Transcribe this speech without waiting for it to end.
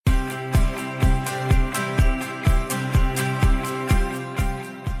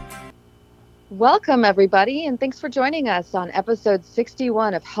Welcome, everybody, and thanks for joining us on episode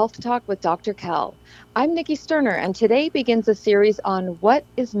 61 of Health Talk with Dr. Kell. I'm Nikki Sterner, and today begins a series on what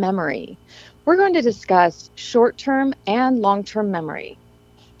is memory. We're going to discuss short-term and long-term memory.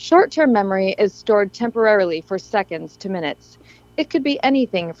 Short-term memory is stored temporarily for seconds to minutes. It could be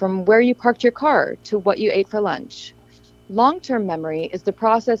anything from where you parked your car to what you ate for lunch. Long-term memory is the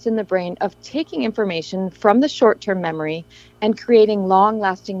process in the brain of taking information from the short-term memory and creating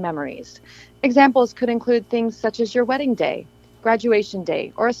long-lasting memories. Examples could include things such as your wedding day, graduation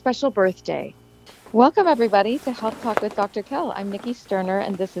day, or a special birthday. Welcome, everybody, to Health Talk with Dr. Kell. I'm Nikki Sterner,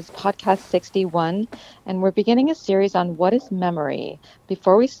 and this is podcast 61, and we're beginning a series on what is memory.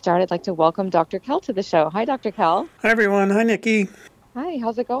 Before we start, I'd like to welcome Dr. Kell to the show. Hi, Dr. Kell. Hi, everyone. Hi, Nikki. Hi,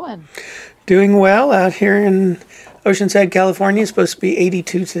 how's it going? Doing well out here in Oceanside, California. It's supposed to be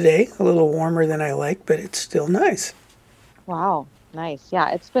 82 today, a little warmer than I like, but it's still nice. Wow, nice.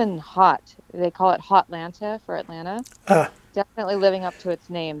 Yeah, it's been hot. They call it Hotlanta for Atlanta. Definitely living up to its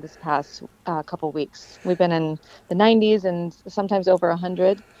name this past couple weeks. We've been in the 90s and sometimes over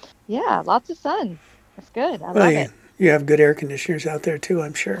 100. Yeah, lots of sun. It's good. I love it. You have good air conditioners out there, too,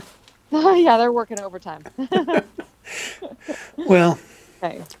 I'm sure. Yeah, they're working overtime. Well,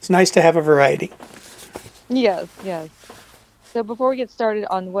 okay. It's nice to have a variety. Yes. So before we get started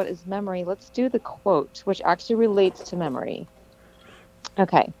on what is memory, let's do the quote, which actually relates to memory.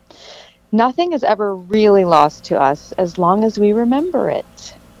 Okay. Nothing is ever really lost to us as long as we remember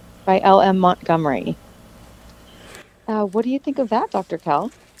it, by L.M. Montgomery. What do you think of that, Dr. Kell?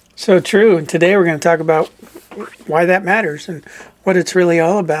 So true. And today we're going to talk about why that matters and what it's really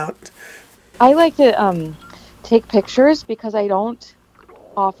all about. I like to take pictures because I don't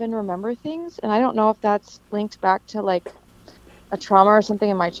often remember things, and I don't know if that's linked back to like a trauma or something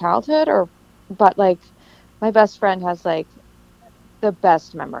in my childhood, but like my best friend has like the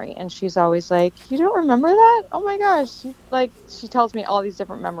best memory, and she's always like, you don't remember that? Oh my gosh. She tells me all these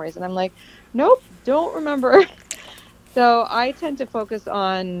different memories, and I'm like, nope, don't remember. So I tend to focus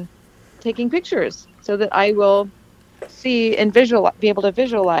on taking pictures so that I will see and be able to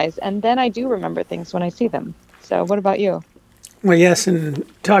visualize, and then I do remember things when I see them. So what about you? Well, yes, and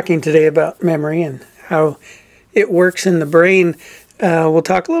talking today about memory and how it works in the brain, we'll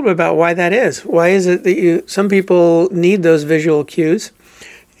talk a little bit about why that is. Why is it that some people need those visual cues?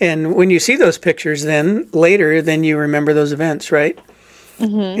 And when you see those pictures then you remember those events, right?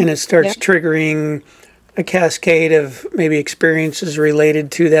 Mm-hmm. And it starts triggering a cascade of maybe experiences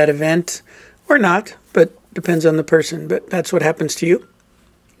related to that event or not, but depends on the person. But that's what happens to you.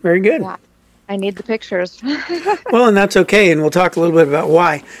 Very good. Yeah. I need the pictures. Well, and that's okay, and we'll talk a little bit about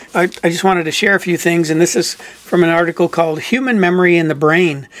why. I just wanted to share a few things, and this is from an article called Human Memory in the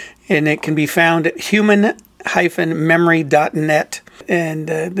Brain, and it can be found at human-memory.net. And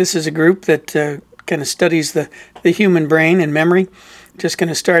this is a group that kind of studies the human brain and memory. Just going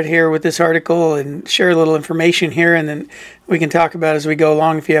to start here with this article and share a little information here, and then we can talk about it as we go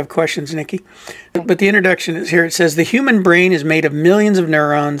along if you have questions, Nikki. But the introduction is here. It says, the human brain is made of millions of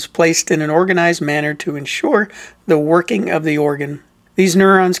neurons placed in an organized manner to ensure the working of the organ. These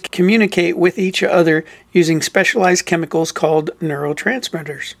neurons communicate with each other using specialized chemicals called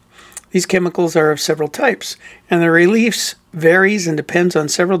neurotransmitters. These chemicals are of several types, and their release varies and depends on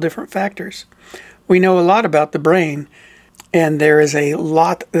several different factors. We know a lot about the brain, and there is a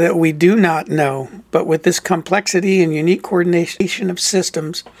lot that we do not know, but with this complexity and unique coordination of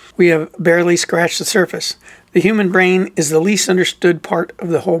systems, we have barely scratched the surface. The human brain is the least understood part of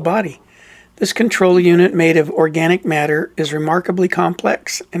the whole body. This control unit made of organic matter is remarkably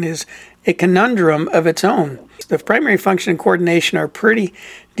complex and is a conundrum of its own. The primary function and coordination are pretty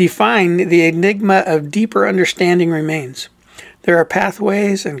defined. The enigma of deeper understanding remains. There are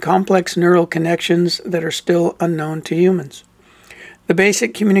pathways and complex neural connections that are still unknown to humans. The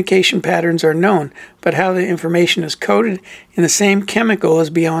basic communication patterns are known, but how the information is coded in the same chemical is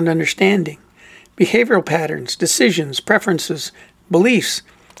beyond understanding. Behavioral patterns, decisions, preferences, beliefs,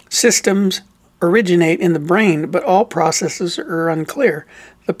 systems originate in the brain, but all processes are unclear.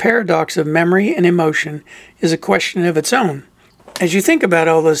 The paradox of memory and emotion is a question of its own. As you think about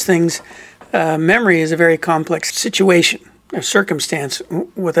all those things, memory is a very complex situation. A circumstance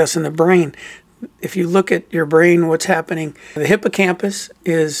with us in the brain. If you look at your brain, what's happening, the hippocampus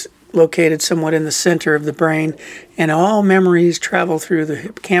is located somewhat in the center of the brain, and all memories travel through the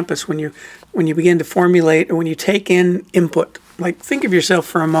hippocampus when you begin to formulate or when you take in input. Like, think of yourself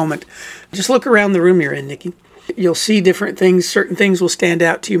for a moment. Just look around the room you're in, Nikki. You'll see different things. Certain things will stand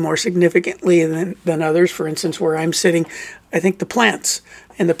out to you more significantly than others. For instance, where I'm sitting, I think the plants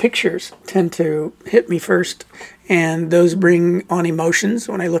And the pictures tend to hit me first, and those bring on emotions.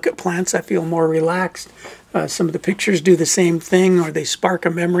 When I look at plants, I feel more relaxed. Some of the pictures do the same thing, or they spark a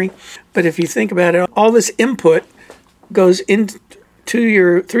memory. But if you think about it, all this input goes through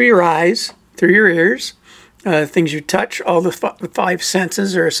your eyes, through your ears, things you touch. All the five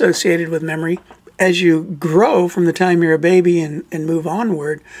senses are associated with memory. As you grow from the time you're a baby and move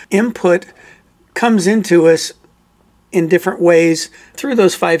onward, input comes into us in different ways through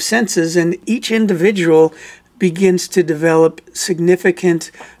those five senses, and each individual begins to develop significant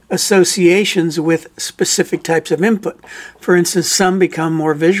associations with specific types of input. For instance, some become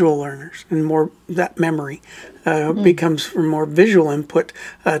more visual learners, and more that memory becomes from more visual input.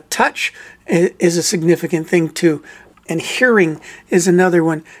 Touch is a significant thing too, and hearing is another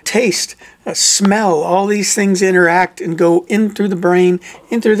one. Taste, smell, all these things interact and go in through the brain,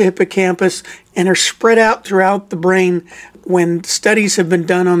 in through the hippocampus, and are spread out throughout the brain. When studies have been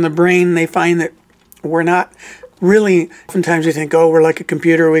done on the brain, they find that we're not really, sometimes we think, oh, we're like a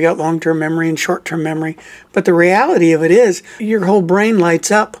computer, we got long-term memory and short-term memory. But the reality of it is your whole brain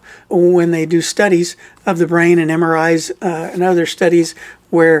lights up when they do studies of the brain and MRIs and other studies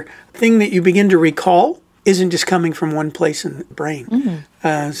where the thing that you begin to recall isn't just coming from one place in the brain.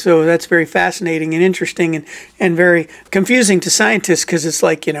 So that's very fascinating and interesting and very confusing to scientists, because it's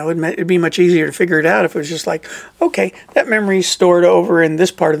like, it'd be much easier to figure it out if it was just like, okay, that memory's stored over in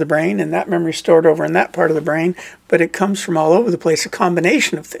this part of the brain and that memory's stored over in that part of the brain, but it comes from all over the place, a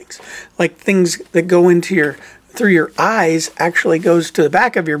combination of things. Like things that go through your eyes actually goes to the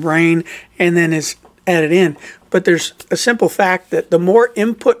back of your brain and then is added in. But there's a simple fact that the more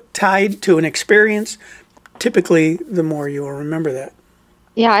input tied to an experience, typically, the more you will remember that.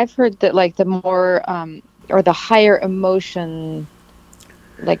 Yeah, I've heard that like the more or the higher emotionality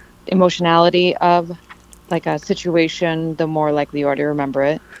of like a situation, the more likely you are to remember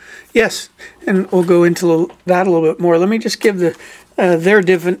it. Yes, and we'll go into that a little bit more. Let me just give their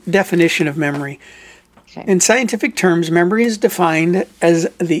definition of memory. Okay. In scientific terms, memory is defined as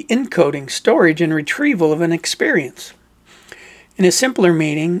the encoding, storage, and retrieval of an experience. In a simpler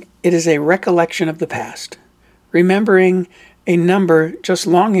meaning, it is a recollection of the past. Remembering a number just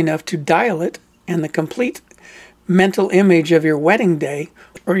long enough to dial it, and the complete mental image of your wedding day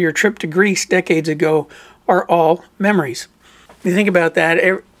or your trip to Greece decades ago are all memories. If you think about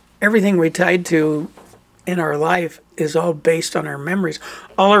that, everything we tied to in our life is all based on our memories.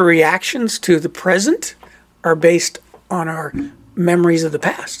 All our reactions to the present are based on our memories of the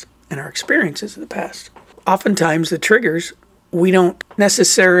past and our experiences of the past. Oftentimes the triggers, we don't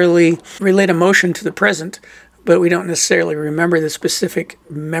necessarily relate emotion to the present, but we don't necessarily remember the specific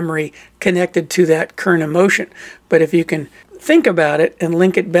memory connected to that current emotion. But if you can think about it and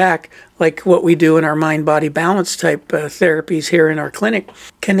link it back, like what we do in our mind-body balance type therapies here in our clinic,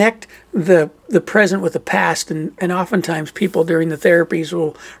 connect the present with the past. And oftentimes people during the therapies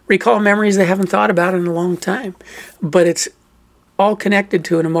will recall memories they haven't thought about in a long time. But it's all connected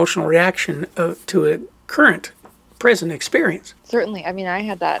to an emotional reaction to a current present experience. Certainly. I mean, I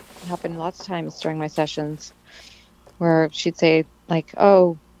had that happen lots of times during my sessions, where she'd say like,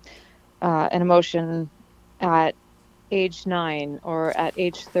 an emotion at age 9 or at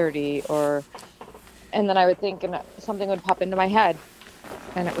age 30, and then I would think and something would pop into my head,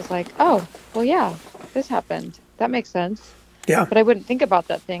 and it was like, oh, well, yeah, this happened. That makes sense. Yeah. But I wouldn't think about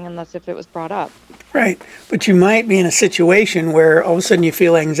that thing unless if it was brought up. Right. But you might be in a situation where all of a sudden you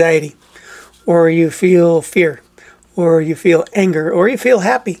feel anxiety, or you feel fear, or you feel anger, or you feel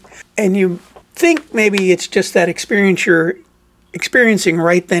happy, and you think maybe it's just that experience you're experiencing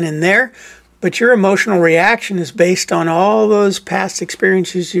right then and there, but your emotional reaction is based on all those past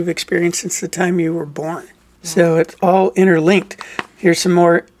experiences you've experienced since the time you were born. Yeah. So it's all interlinked. Here's some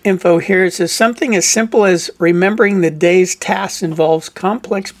more info here. It says something as simple as remembering the day's tasks involves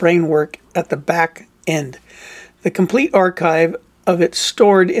complex brain work at the back end. The complete archive of it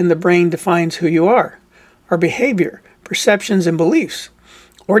stored in the brain defines who you are, our behavior, perceptions, and beliefs.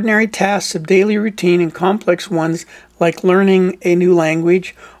 Ordinary tasks of daily routine and complex ones like learning a new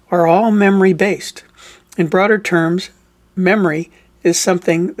language are all memory-based. In broader terms, memory is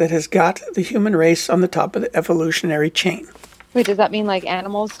something that has got the human race on the top of the evolutionary chain. Wait, does that mean like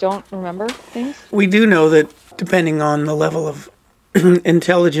animals don't remember things? We do know that depending on the level of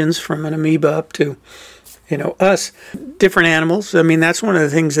intelligence from an amoeba up to us, different animals. I mean, that's one of the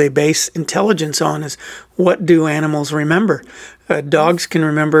things they base intelligence on is what do animals remember? Dogs can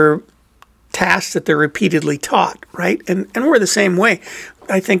remember tasks that they're repeatedly taught, right? And we're the same way.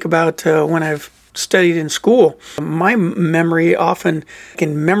 I think about when I've studied in school, my memory often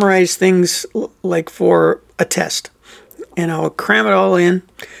can memorize things like for a test. and I'll cram it all in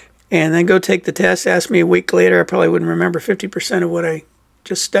and then go take the test. Ask me a week later, I probably wouldn't remember 50% of what I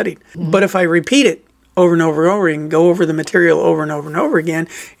just studied. Mm-hmm. But if I repeat it over and over and over and go over the material over and over and over again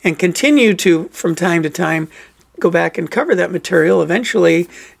and continue to, from time to time, go back and cover that material, eventually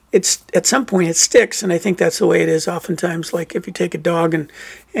it's at some point it sticks. And I think that's the way it is oftentimes. Like if you take a dog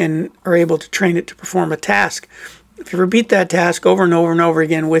and are able to train it to perform a task, if you repeat that task over and over and over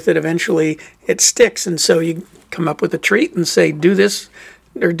again with it, eventually it sticks. And so you come up with a treat and say, do this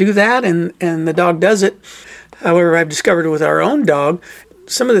or do that, and the dog does it. However, I've discovered with our own dog,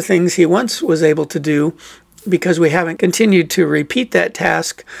 some of the things he once was able to do, because we haven't continued to repeat that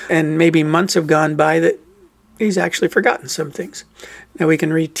task, and maybe months have gone by that he's actually forgotten some things. Now we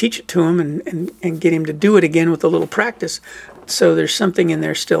can reteach it to him and get him to do it again with a little practice. So there's something in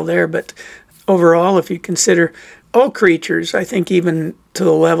there still there. But overall, if you consider all creatures, I think even to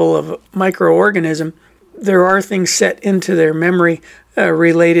the level of a microorganism, there are things set into their memory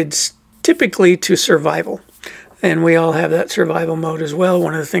related typically to survival. And we all have that survival mode as well.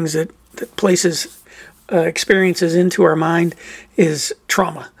 One of the things that places experiences into our mind is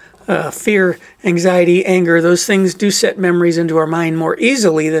trauma. Fear, anxiety, anger, those things do set memories into our mind more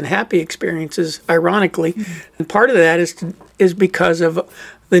easily than happy experiences, ironically. Mm-hmm. And part of that is because of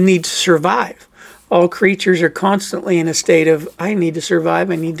the need to survive. All creatures are constantly in a state of, I need to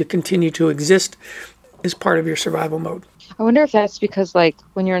survive, I need to continue to exist, is part of your survival mode. I wonder if that's because, like,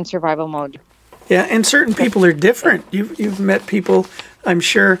 when you're in survival mode. Yeah, and certain people are different. You've met people, I'm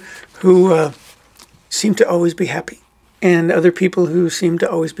sure, who seem to always be happy, and other people who seem to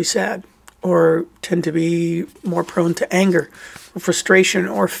always be sad, or tend to be more prone to anger, or frustration,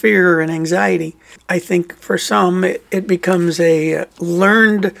 or fear and anxiety. I think for some, it becomes a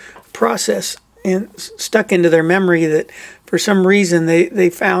learned process and stuck into their memory that for some reason they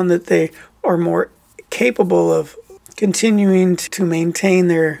found that they are more capable of continuing to maintain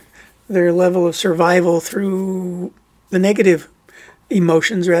their level of survival through the negative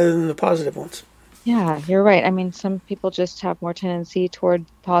emotions rather than the positive ones. Yeah, you're right. I mean, some people just have more tendency toward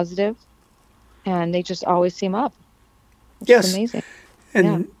positive, and they just always seem up. Yes. Amazing.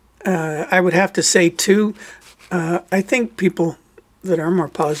 And I would have to say, too, I think people that are more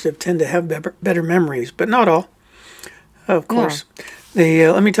positive tend to have better memories, but not all, of course.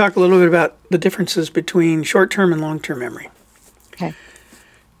 Yeah. Let me talk a little bit about the differences between short-term and long-term memory. Okay.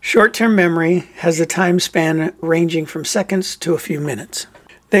 Short-term memory has a time span ranging from seconds to a few minutes.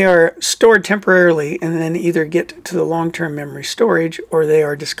 They are stored temporarily and then either get to the long-term memory storage or they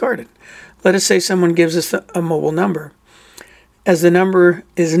are discarded. Let us say someone gives us a mobile number. As the number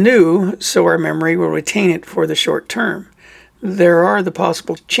is new, so our memory will retain it for the short term. There are the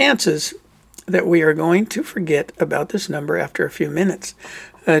possible chances that we are going to forget about this number after a few minutes.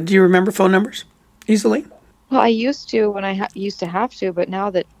 Do you remember phone numbers easily? Well, I used to when I used to have to, but now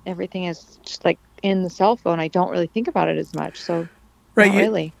that everything is just like in the cell phone, I don't really think about it as much. So, not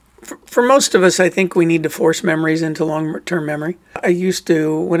really. For most of us, I think we need to force memories into long-term memory. I used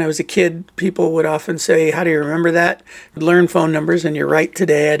to, when I was a kid, people would often say, how do you remember that? Learn phone numbers, and you're right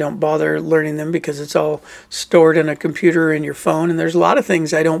today. I don't bother learning them because it's all stored in a computer in your phone. And there's a lot of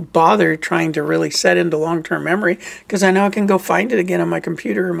things I don't bother trying to really set into long-term memory because I know I can go find it again on my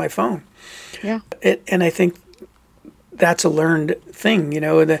computer or my phone. Yeah. And I think that's a learned thing.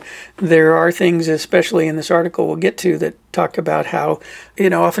 There are things, especially in this article we'll get to, that talk about how,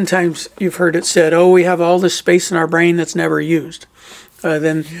 oftentimes you've heard it said, we have all this space in our brain that's never used.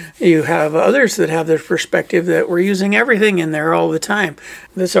 Then you have others that have this perspective that we're using everything in there all the time.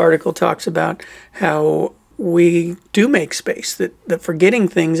 This article talks about how we do make space, that forgetting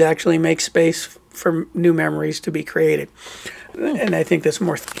things actually makes space for new memories to be created. And I think that's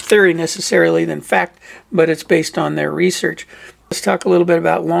more theory necessarily than fact, but it's based on their research. Let's talk a little bit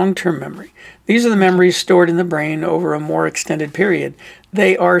about long-term memory. These are the memories stored in the brain over a more extended period.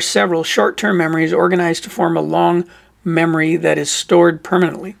 They are several short-term memories organized to form a long memory that is stored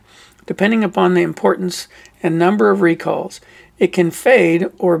permanently. Depending upon the importance and number of recalls, it can fade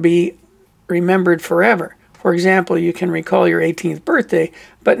or be remembered forever. For example, you can recall your 18th birthday,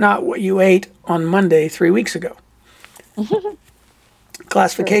 but not what you ate on Monday 3 weeks ago.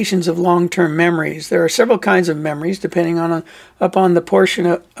 Classifications of long-term memories. There are several kinds of memories depending upon the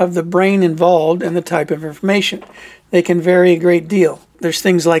portion of the brain involved and the type of information. They can vary a great deal. There's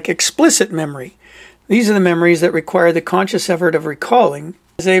things like explicit memory. These are the memories that require the conscious effort of recalling,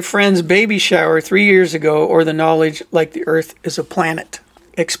 as a friend's baby shower 3 years ago or the knowledge like the Earth is a planet.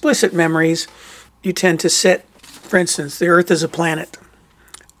 Explicit memories, you tend to set, for instance, the Earth is a planet.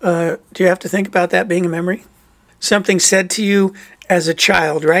 Do you have to think about that being a memory? Something said to you as a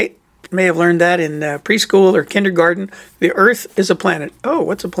child, right? may have learned that in preschool or kindergarten. The Earth is a planet. Oh,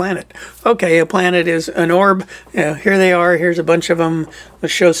 what's a planet? Okay, a planet is an orb. Here they are. Here's a bunch of them.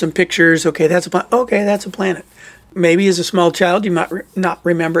 Let's show some pictures. Okay, that's a planet. Okay, that's a planet. Maybe as a small child, you might not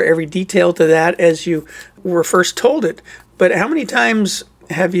remember every detail to that as you were first told it. But how many times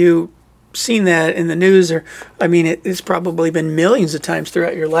have you seen that in the news? Or, I mean, it's probably been millions of times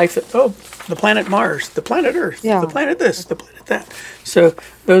throughout your life that, oh, the planet Mars, the planet Earth, the planet this, the planet that. So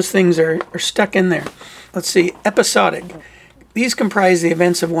those things are stuck in there. Let's see, episodic. These comprise the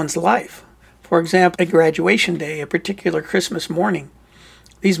events of one's life. For example, a graduation day, a particular Christmas morning.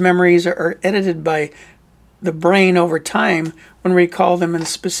 These memories are edited by the brain over time when we recall them in a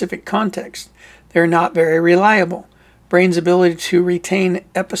specific context. They're not very reliable. Brain's ability to retain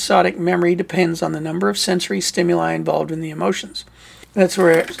episodic memory depends on the number of sensory stimuli involved in the emotions. That's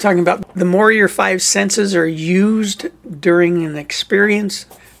where I was talking about. The more your five senses are used during an experience,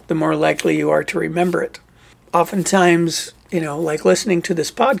 the more likely you are to remember it. Oftentimes, like listening to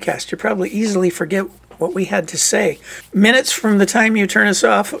this podcast, you probably easily forget what we had to say. Minutes from the time you turn us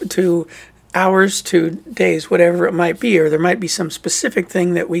off to hours to days, whatever it might be, or there might be some specific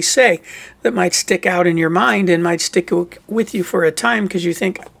thing that we say that might stick out in your mind and might stick with you for a time because you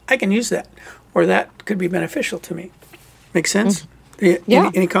think, I can use that, or that could be beneficial to me. Make sense? Yeah.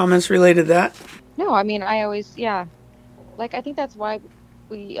 Any comments related to that? No, I mean, I always, like, I think that's why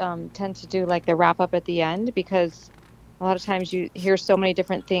we tend to do like the wrap up at the end, because a lot of times you hear so many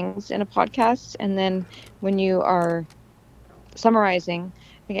different things in a podcast, and then when you are summarizing,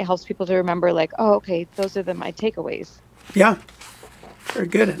 I think it helps people to remember, like, oh, okay, those are my takeaways. Yeah, very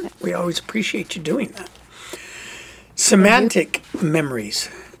good. And we always appreciate you doing that. Semantic memories.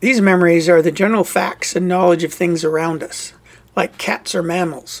 These memories are the general facts and knowledge of things around us, like cats are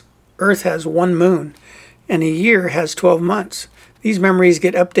mammals. Earth has one moon, and a year has 12 months. These memories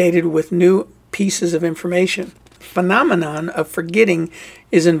get updated with new pieces of information. The phenomenon of forgetting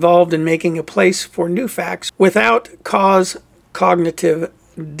is involved in making a place for new facts without cause cognitive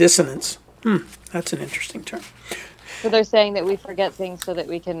dissonance. That's an interesting term. So they're saying that we forget things so that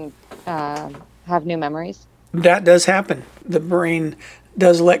we can have new memories? That does happen. The brain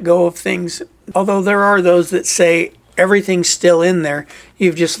does let go of things. Although there are those that say everything's still in there,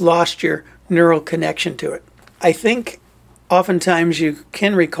 you've just lost your neural connection to it. I think oftentimes you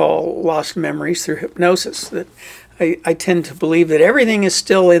can recall lost memories through hypnosis. That I tend to believe that everything is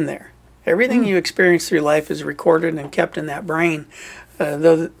still in there. Everything you experience through life is recorded and kept in that brain.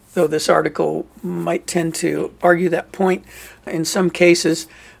 Though this article might tend to argue that point, in some cases,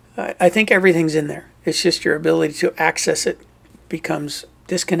 I think everything's in there. It's just your ability to access it becomes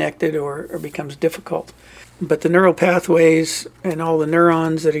disconnected or becomes difficult. But the neural pathways and all the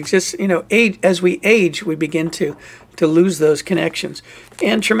neurons that exist, as we age, we begin to lose those connections.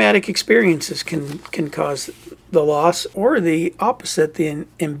 And traumatic experiences can cause the loss or the opposite, the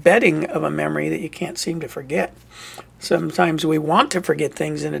embedding of a memory that you can't seem to forget. Sometimes we want to forget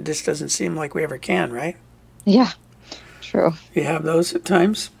things and it just doesn't seem like we ever can, right? Yeah, true. You have those at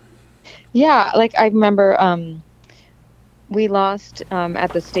times? Yeah, like I remember we lost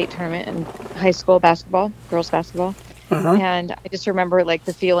at the state tournament in high school basketball, girls basketball. And I just remember like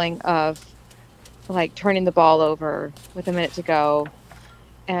the feeling of like turning the ball over with a minute to go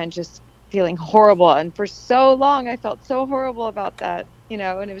and just feeling horrible. And for so long, I felt so horrible about that,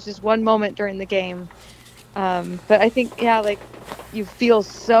 and it was just one moment during the game. But I think, like you feel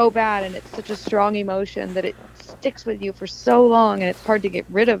so bad and it's such a strong emotion that it sticks with you for so long, and it's hard to get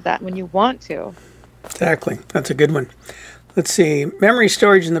rid of that when you want to. Exactly. That's a good one. Let's see. Memory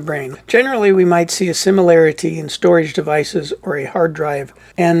storage in the brain. Generally, we might see a similarity in storage devices or a hard drive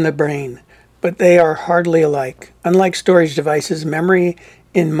and the brain, but they are hardly alike. Unlike storage devices, memory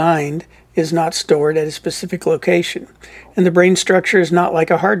in mind is not stored at a specific location, and the brain structure is not like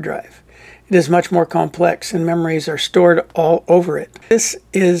a hard drive. It is much more complex, and memories are stored all over it. This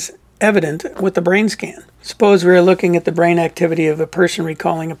is evident with the brain scan. Suppose we are looking at the brain activity of a person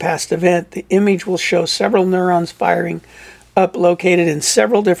recalling a past event. The image will show several neurons firing up located in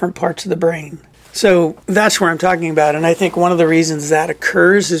several different parts of the brain. So that's where I'm talking about, and I think one of the reasons that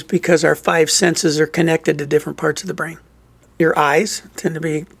occurs is because our five senses are connected to different parts of the brain. Your eyes tend to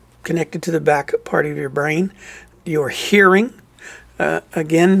be connected to the back part of your brain. Your hearing,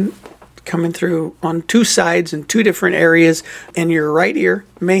 again, coming through on two sides in two different areas, and your right ear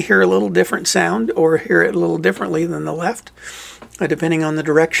may hear a little different sound or hear it a little differently than the left, depending on the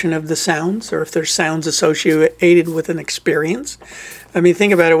direction of the sounds or if there's sounds associated with an experience. I mean,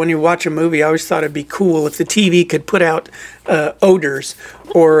 think about it. When you watch a movie, I always thought it'd be cool if the TV could put out odors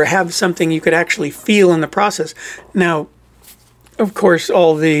or have something you could actually feel in the process. Now, of course,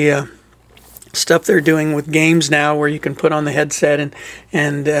 all the stuff they're doing with games now, where you can put on the headset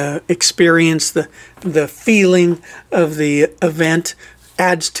and experience the feeling of the event,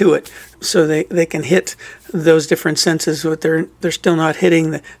 adds to it, so they can hit those different senses. But they're still not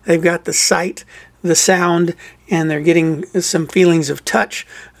hitting they've got the sight, the sound, and they're getting some feelings of touch.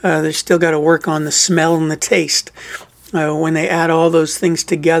 They've still got to work on the smell and the taste. When they add all those things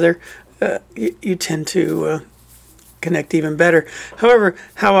together, you tend to connect even better. However,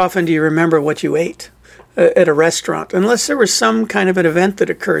 how often do you remember what you ate at a restaurant? Unless there was some kind of an event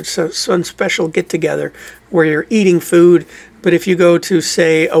that occurred, so some special get-together where you're eating food. But if you go to,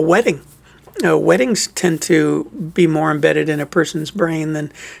 say, a wedding, weddings tend to be more embedded in a person's brain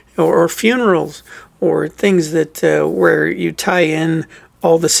than, or funerals, or things that where you tie in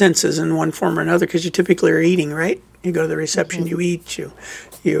all the senses in one form or another, because you typically are eating, right? You go to the reception, you eat,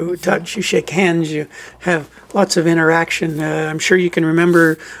 you touch, you shake hands, you have lots of interaction. I'm sure you can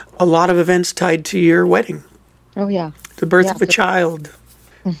remember a lot of events tied to your wedding. Oh, yeah. The birth of a child.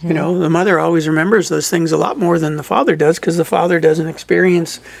 You know, the mother always remembers those things a lot more than the father does, because the father doesn't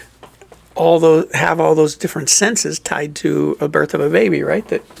experience have all those different senses tied to a birth of a baby, right?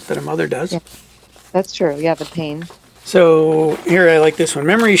 That a mother does. Yeah. That's true. Yeah, the pain. So here, I like this one.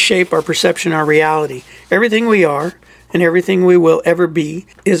 Memories shape our perception, our reality. Everything we are and everything we will ever be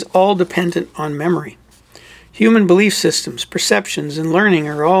is all dependent on memory. Human belief systems, perceptions, and learning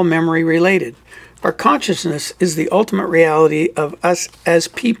are all memory related. Our consciousness is the ultimate reality of us as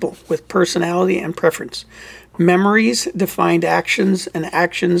people with personality and preference. Memories define actions, and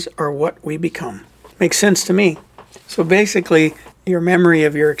actions are what we become. Makes sense to me. So basically, your memory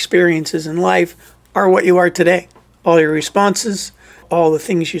of your experiences in life are what you are today. All your responses, all the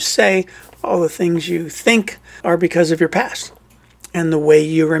things you say, all the things you think are because of your past and the way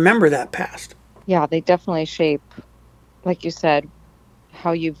you remember that past. Yeah, they definitely shape, like you said,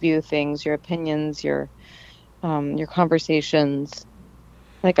 how you view things, your opinions, your conversations.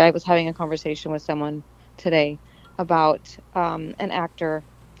 Like, I was having a conversation with someone today about an actor,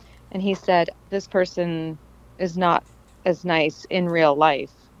 and he said this person is not as nice in real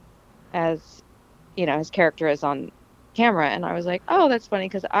life as, you know, his character is on camera. And I was like, oh, that's funny,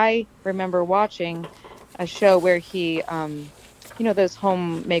 because I remember watching a show where he you know, those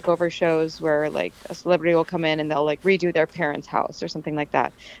home makeover shows where like a celebrity will come in and they'll like redo their parents' house or something like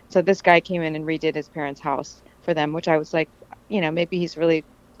that. So this guy came in and redid his parents' house for them, which I was like, you know, maybe he's really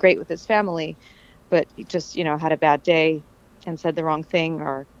great with his family, but he just, you know, had a bad day and said the wrong thing.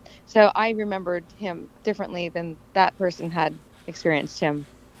 Or so I remembered him differently than that person had experienced him.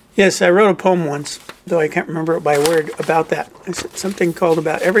 Yes, I wrote a poem once, though I can't remember it by word, about that. I said something called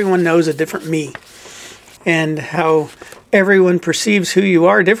about everyone knows a different me, and how everyone perceives who you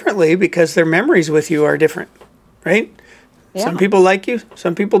are differently because their memories with you are different, right? Yeah. Some people like you,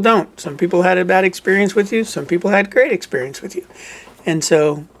 some people don't. Some people had a bad experience with you, some people had great experience with you. And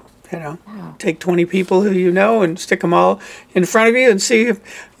so, you know, take 20 people who you know and stick them all in front of you and see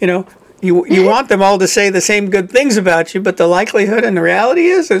if, you know, you want them all to say the same good things about you, but the likelihood and the reality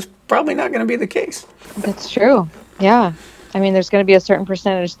is probably not going to be the case. That's true. Yeah. I mean, there's going to be a certain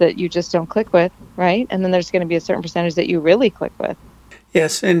percentage that you just don't click with, right? And then there's going to be a certain percentage that you really click with.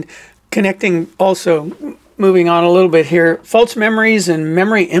 Yes, and connecting also, moving on a little bit here, false memories and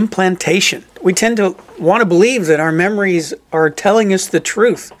memory implantation. We tend to want to believe that our memories are telling us the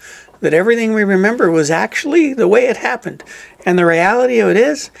truth, that everything we remember was actually the way it happened. And the reality of it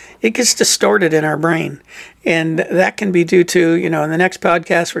is, it gets distorted in our brain. And that can be due to, you know, in the next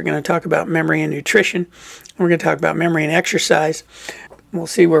podcast, we're going to talk about memory and nutrition. We're going to talk about memory and exercise. We'll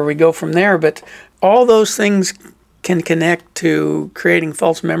see where we go from there. But all those things can connect to creating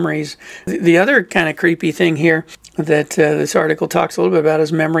false memories. The other kind of creepy thing here that this article talks a little bit about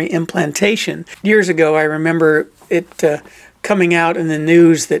is memory implantation. Years ago, I remember it coming out in the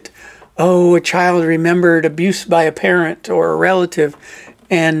news that, oh, a child remembered abuse by a parent or a relative,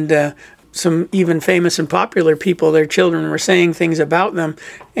 and some even famous and popular people, their children were saying things about them,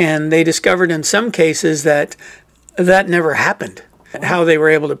 and they discovered in some cases that never happened. How they were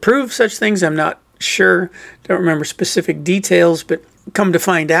able to prove such things, I'm not sure. Don't remember specific details, but come to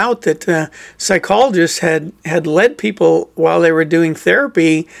find out that psychologists had led people while they were doing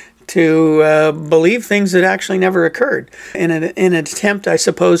therapy to believe things that actually never occurred in an attempt, I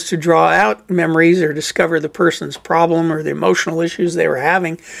suppose, to draw out memories or discover the person's problem or the emotional issues they were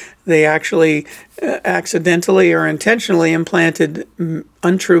having. they actually accidentally or intentionally implanted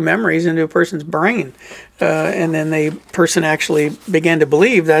untrue memories into a person's brain. And then the person actually began to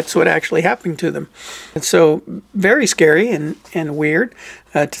believe that's what actually happened to them. And so very scary and weird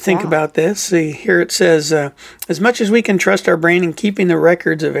to think about this. See, here it says, as much as we can trust our brain in keeping the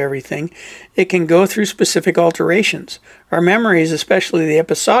records of everything, it can go through specific alterations. Our memories, especially the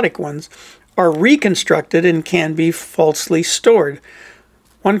episodic ones, are reconstructed and can be falsely stored.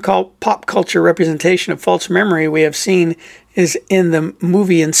 One pop culture representation of false memory we have seen is in the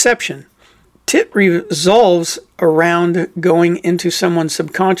movie Inception. It revolves around going into someone's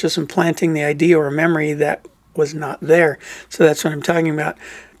subconscious and planting the idea or memory that was not there. So that's what I'm talking about.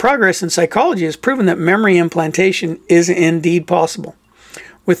 Progress in psychology has proven that memory implantation is indeed possible.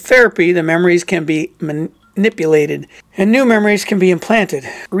 With therapy, the memories can be manipulated and new memories can be implanted.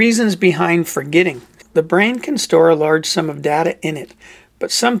 Reasons behind forgetting. The brain can store a large sum of data in it,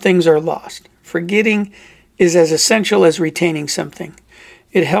 but some things are lost. Forgetting is as essential as retaining something.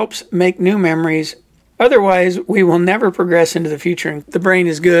 It helps make new memories. Otherwise, we will never progress into the future. And the brain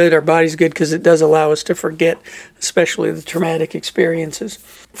is good, our body's good, because it does allow us to forget, especially the traumatic experiences.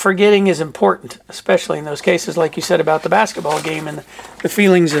 Forgetting is important, especially in those cases, like you said about the basketball game and the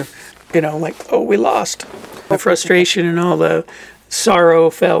feelings of, like, oh, we lost. The frustration and all the sorrow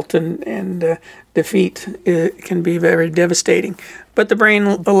felt and defeat, it can be very devastating. But the brain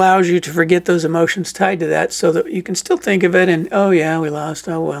allows you to forget those emotions tied to that so that you can still think of it and, oh yeah, we lost,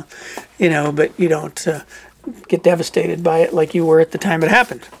 oh well, but you don't get devastated by it like you were at the time it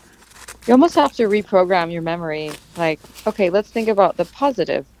happened. You almost have to reprogram your memory. Like, okay, let's think about the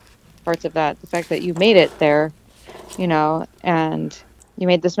positive parts of that. The fact that you made it there, and you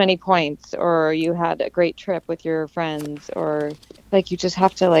made this many points, or you had a great trip with your friends, or like you just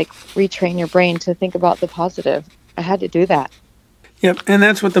have to retrain your brain to think about the positive. I had to do that. Yep, and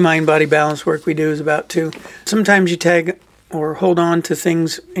that's what the mind-body balance work we do is about too. Sometimes you tag or hold on to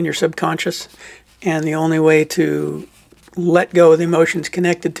things in your subconscious, and the only way to let go of the emotions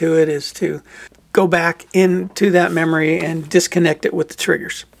connected to it is to go back into that memory and disconnect it with the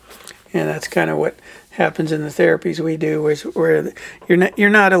triggers. And that's kind of what happens in the therapies we do, where you're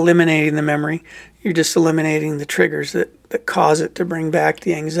not eliminating the memory, you're just eliminating the triggers that cause it to bring back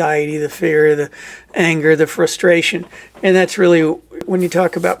the anxiety, the fear, the anger, the frustration. And that's really, when you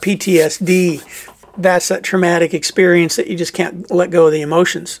talk about PTSD, that's that traumatic experience that you just can't let go of the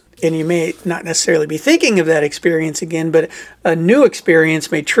emotions. And you may not necessarily be thinking of that experience again, but a new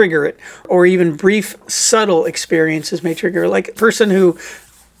experience may trigger it, or even brief, subtle experiences may trigger it. Like a person who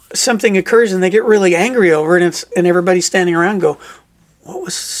something occurs and they get really angry over it, and everybody's standing around and go, what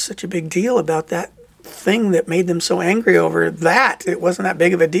was such a big deal about that thing that made them so angry over that? It wasn't that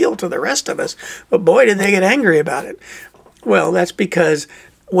big of a deal to the rest of us, but boy, did they get angry about it. Well, that's because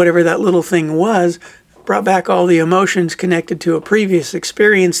whatever that little thing was brought back all the emotions connected to a previous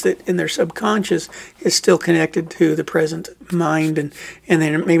experience that in their subconscious is still connected to the present mind, and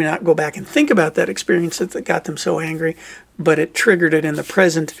then maybe not go back and think about that experience that got them so angry, but it triggered it in the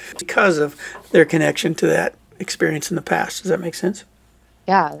present because of their connection to that experience in the past. Does that make sense?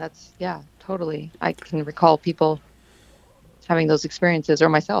 Yeah, totally. I can recall people having those experiences, or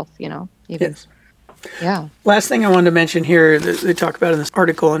myself, even. Yes. Yeah. Last thing I wanted to mention here that they talk about in this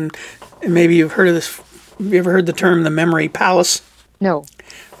article, and maybe you've heard of this. Have you ever heard the term the memory palace? No.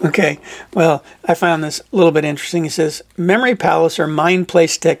 Okay. Well, I found this a little bit interesting. It says, memory palace or mind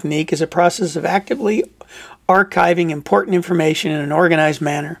place technique is a process of actively archiving important information in an organized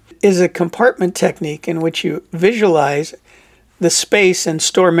manner. It is a compartment technique in which you visualize the space and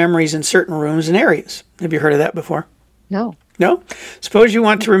store memories in certain rooms and areas. Have you heard of that before? No. No? Suppose you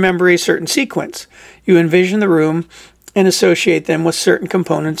want to remember a certain sequence. You envision the room and associate them with certain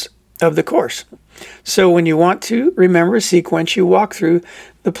components of the course. So when you want to remember a sequence, you walk through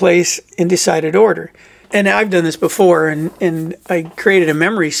the place in decided order. And I've done this before, and I created a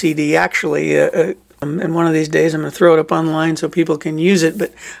memory CD, actually. And one of these days I'm going to throw it up online so people can use it.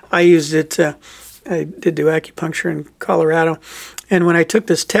 But I used it, I did do acupuncture in Colorado. And when I took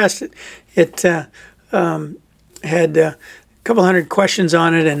this test, it had a couple hundred questions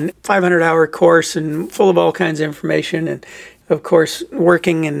on it, and 500-hour course, and full of all kinds of information. And of course,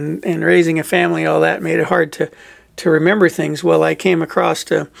 working and raising a family, all that made it hard to remember things. Well, I came across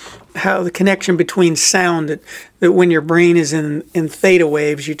how the connection between sound, that when your brain is in theta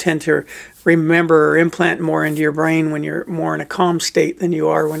waves, you tend to remember or implant more into your brain when you're more in a calm state than you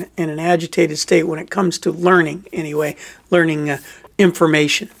are when in an agitated state when it comes to learning, learning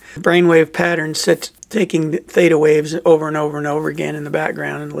information. Brainwave patterns taking theta waves over and over and over again in the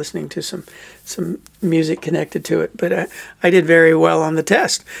background and listening to some music connected to it. But I did very well on the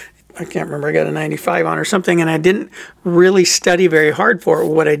test. I can't remember, I got a 95 on or something, and I didn't really study very hard for it.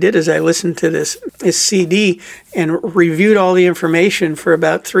 What I did is I listened to this CD and reviewed all the information for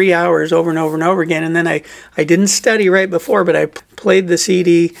about 3 hours over and over and over again. And then I didn't study right before, but I played the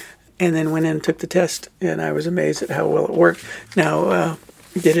CD and then went in and took the test, and I was amazed at how well it worked. Now,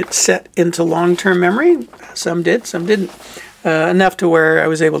 did it set into long-term memory? Some did, some didn't. Enough to where I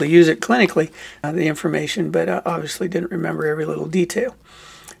was able to use it clinically, the information, but obviously didn't remember every little detail.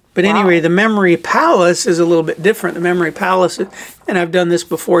 But anyway, the memory palace is a little bit different. The memory palace, and I've done this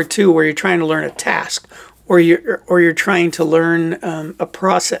before too, where you're trying to learn a task, or you're trying to learn a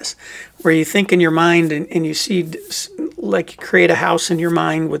process, where you think in your mind and you see, like, you create a house in your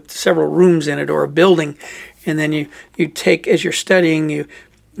mind with several rooms in it, or a building, and then you take, as you're studying, you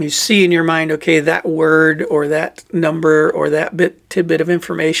see in your mind, okay, that word or that number or that tidbit of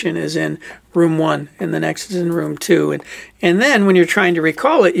information is in room 1 and the next is in room 2. And then when you're trying to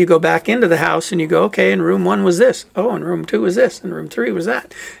recall it, you go back into the house and you go, okay, in room 1 was this. Oh, in room 2 was this. And room 3 was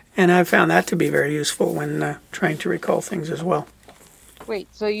that. And I've found that to be very useful when trying to recall things as well. Wait,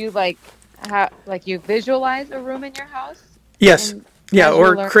 so you you visualize a room in your house? Yes. Yeah,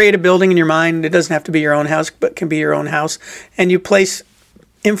 or create a building in your mind. It doesn't have to be your own house, but can be your own house. And you place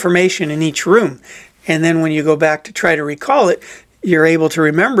information in each room, and then when you go back to try to recall it, you're able to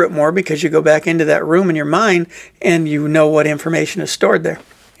remember it more because you go back into that room in your mind and you know what information is stored there.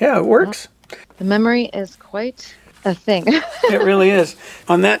 Yeah, it works. The memory is quite a thing. It really is.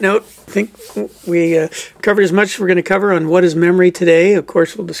 On that note, I think we covered as much as we're going to cover on what is memory today. Of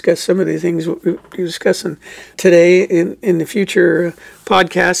course, we'll discuss some of the things we're discussing today in the future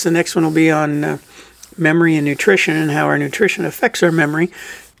podcasts. The next one will be on memory and nutrition and how our nutrition affects our memory.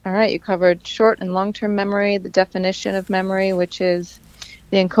 All right, you covered short and long-term memory, the definition of memory, which is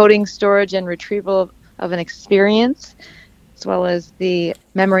the encoding, storage, and retrieval of an experience, as well as the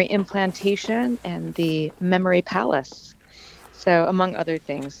memory implantation and the memory palace. So, among other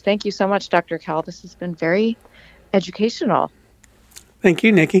things. Thank you so much, Dr. Kell. This has been very educational. Thank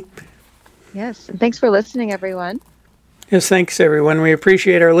you, Nikki. Yes, and thanks for listening, everyone. Yes, thanks, everyone. We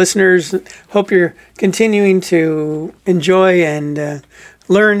appreciate our listeners. Hope you're continuing to enjoy and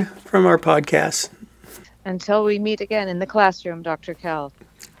learn from our podcasts. Until we meet again in the classroom, Dr. Kell.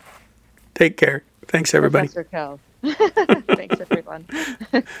 Take care. Thanks, everybody. Professor Kell. Thanks, everyone.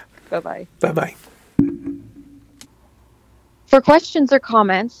 Bye-bye. Bye-bye. For questions or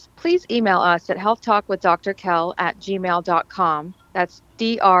comments, please email us at healthtalkwithdrkel@gmail.com. That's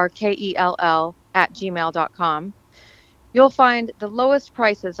DRKELL@gmail.com. You'll find the lowest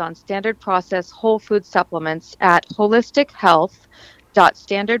prices on standard process whole food supplements at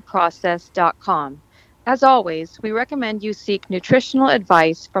holistichealth.standardprocess.com. As always, we recommend you seek nutritional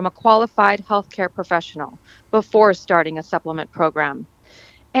advice from a qualified healthcare professional before starting a supplement program.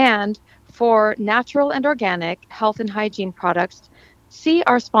 And for natural and organic health and hygiene products, see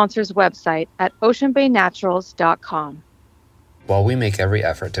our sponsor's website at oceanbaynaturals.com. While we make every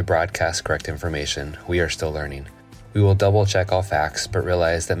effort to broadcast correct information, we are still learning. We will double-check all facts, but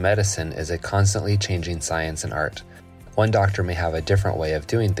realize that medicine is a constantly changing science and art. One doctor may have a different way of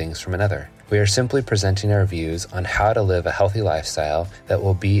doing things from another. We are simply presenting our views on how to live a healthy lifestyle that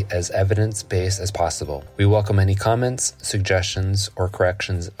will be as evidence-based as possible. We welcome any comments, suggestions, or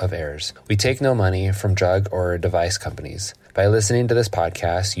corrections of errors. We take no money from drug or device companies. By listening to this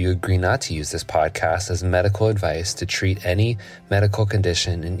podcast, you agree not to use this podcast as medical advice to treat any medical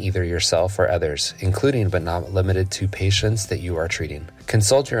condition in either yourself or others, including but not limited to patients that you are treating.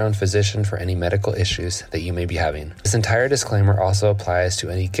 Consult your own physician for any medical issues that you may be having. This entire disclaimer also applies to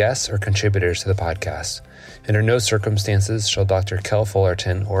any guests or contributors to the podcast. Under no circumstances shall Dr. Kell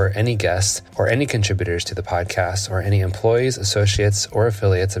Fullerton or any guests or any contributors to the podcast or any employees, associates, or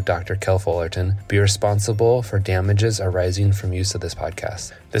affiliates of Dr. Kell Fullerton be responsible for damages arising from use of this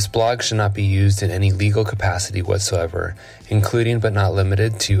podcast. This blog should not be used in any legal capacity whatsoever, including but not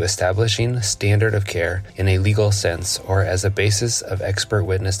limited to establishing standard of care in a legal sense or as a basis of expert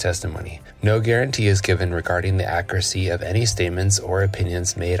witness testimony. No guarantee is given regarding the accuracy of any statements or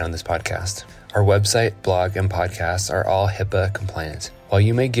opinions made on this podcast. Our website, blog, and podcasts are all HIPAA compliant. While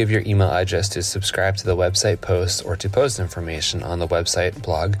you may give your email address to subscribe to the website posts or to post information on the website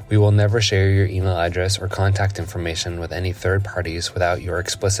blog, we will never share your email address or contact information with any third parties without your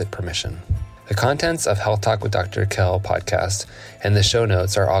explicit permission. The contents of Health Talk with Dr. Kell podcast and the show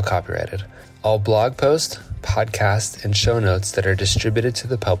notes are all copyrighted. All blog posts, podcasts, and show notes that are distributed to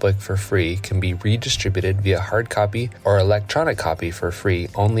the public for free can be redistributed via hard copy or electronic copy for free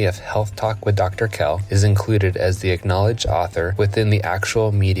only if Health Talk with Dr. Kell is included as the acknowledged author within the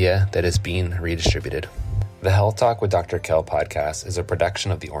actual media that is being redistributed. The Health Talk with Dr. Kell podcast is a production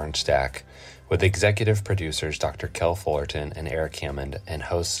of the Orange Stack, with executive producers Dr. Kell Fullerton and Eric Hammond, and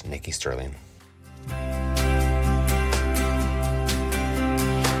hosts Nikki Sterling.